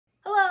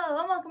Hello,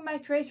 and welcome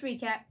back to Race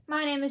Recap.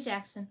 My name is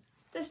Jackson.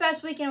 This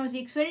past weekend was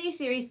the Xfinity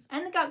Series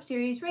and the Cup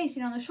Series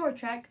racing on the short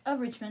track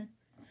of Richmond.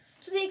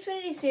 So the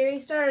Xfinity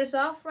Series started us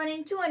off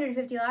running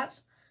 250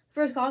 laps. The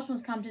first caution was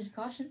a competition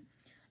caution.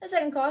 The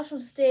second caution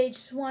was Stage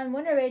 1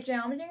 winner of A.J.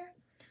 Allmendinger.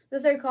 The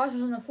third caution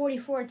was when the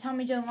 44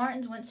 Tommy Joe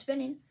Martins went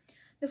spinning.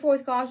 The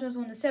fourth caution was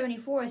when the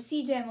 74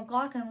 C.J.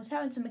 McLaughlin was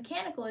having some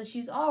mechanical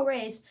issues all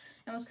race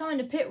and was coming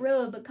to pit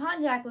road, but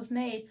contact was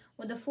made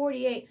with the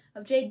 48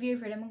 of Jade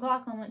Buford and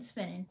McLaughlin went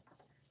spinning.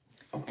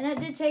 And that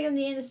did take him to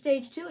the end of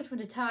Stage 2, which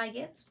went to Ty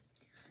Gibbs.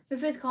 The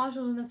fifth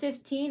caution was when the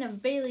 15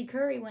 of Bailey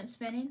Curry went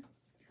spinning.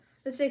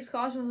 The sixth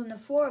caution was when the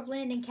 4 of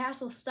Landon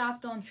Castle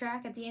stopped on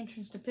track at the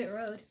entrance to pit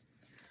road.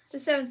 The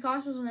seventh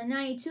caution was when the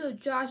 92 of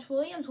Josh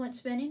Williams went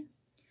spinning.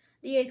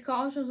 The eighth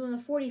caution was when the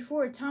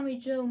 44 of Tommy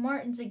Joe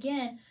Martins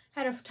again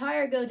had a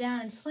tire go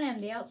down and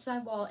slammed the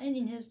outside wall,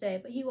 ending his day,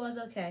 but he was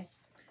okay.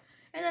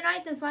 And the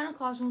ninth and final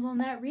caution was on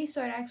that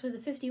restart. Actually, the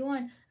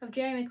 51 of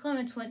Jeremy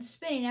Clements went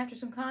spinning after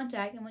some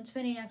contact and went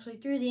spinning actually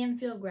through the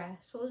infield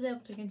grass, but was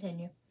able to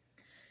continue.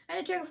 And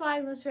the checker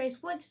flag in this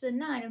race went to the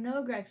 9 of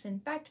Noah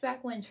Gragson.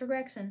 Back-to-back wins for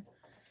Gragson.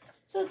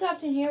 So the top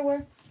 10 here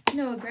were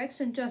Noah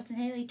Gragson, Justin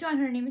Haley, John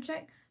Hunter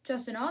Nemechek,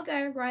 Justin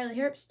Allgaier, Riley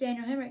Herbst,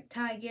 Daniel Hemrick,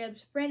 Ty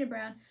Gibbs, Brandon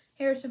Brown,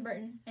 Harrison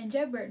Burton, and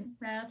Jeb Burton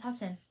ran out top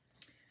 10.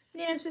 In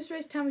the end of this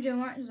race, Tommy Joe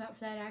Martin was out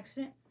for that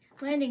accident.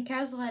 Landon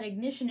Castle had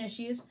ignition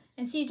issues,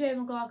 and C.J.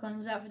 McLaughlin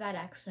was out for that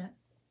accident.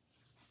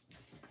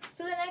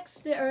 So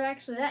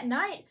that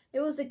night,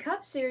 it was the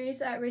Cup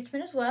Series at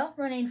Richmond as well,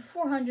 running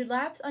 400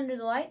 laps under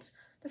the lights.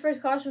 The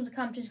first caution was a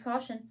competition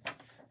caution.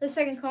 The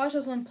second caution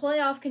was when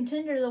playoff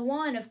contender the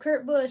 1 of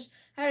Kurt Busch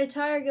had a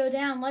tire go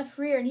down left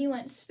rear, and he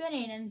went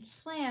spinning and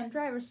slammed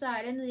driver's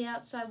side into the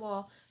outside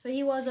wall, but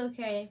he was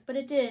okay, but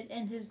it did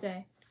end his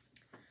day.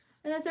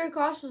 And the third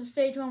caution was a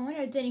Stage 1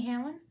 winner, Denny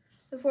Hamlin.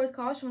 The fourth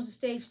caution was a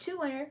Stage 2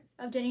 winner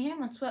of Denny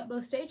Hamlin, swept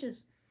both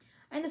stages.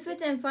 And the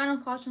fifth and final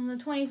caution was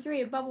the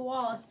 23 of Bubba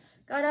Wallace,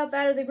 got up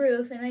out of the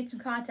groove and made some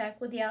contact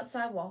with the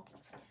outside wall.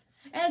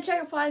 And the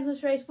checker flags in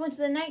this race went to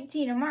the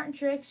 19 of Martin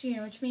Truex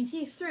Jr., which means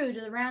he's through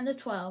to the round of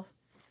 12.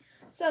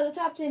 So the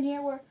top 10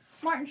 here were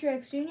Martin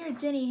Truex Jr.,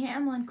 Denny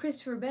Hamlin,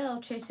 Christopher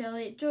Bell, Chase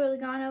Elliott, Joey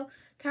Logano,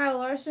 Kyle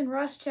Larson,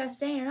 Ross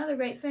Chastain, another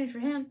great finish for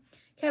him,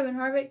 Kevin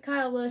Harvick,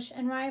 Kyle Busch,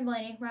 and Ryan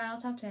Blaney ran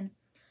out top 10.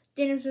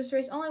 DNFs this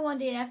race, only one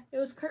DNF. It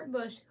was Kurt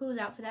Busch, who was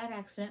out for that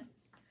accident.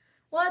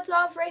 Well, that's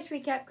all for Race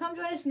Recap. Come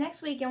join us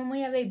next weekend when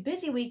we have a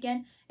busy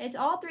weekend. It's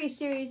all 3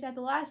 series at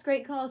the last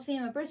Great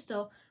Coliseum of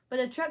Bristol, but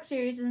the Truck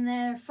Series is in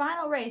their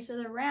final race of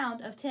the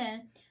round of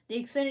 10.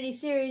 The Xfinity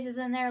Series is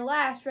in their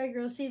last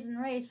regular season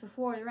race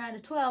before the round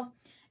of 12,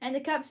 and the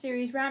Cup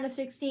Series round of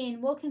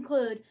 16 will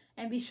conclude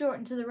and be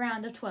shortened to the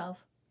round of 12.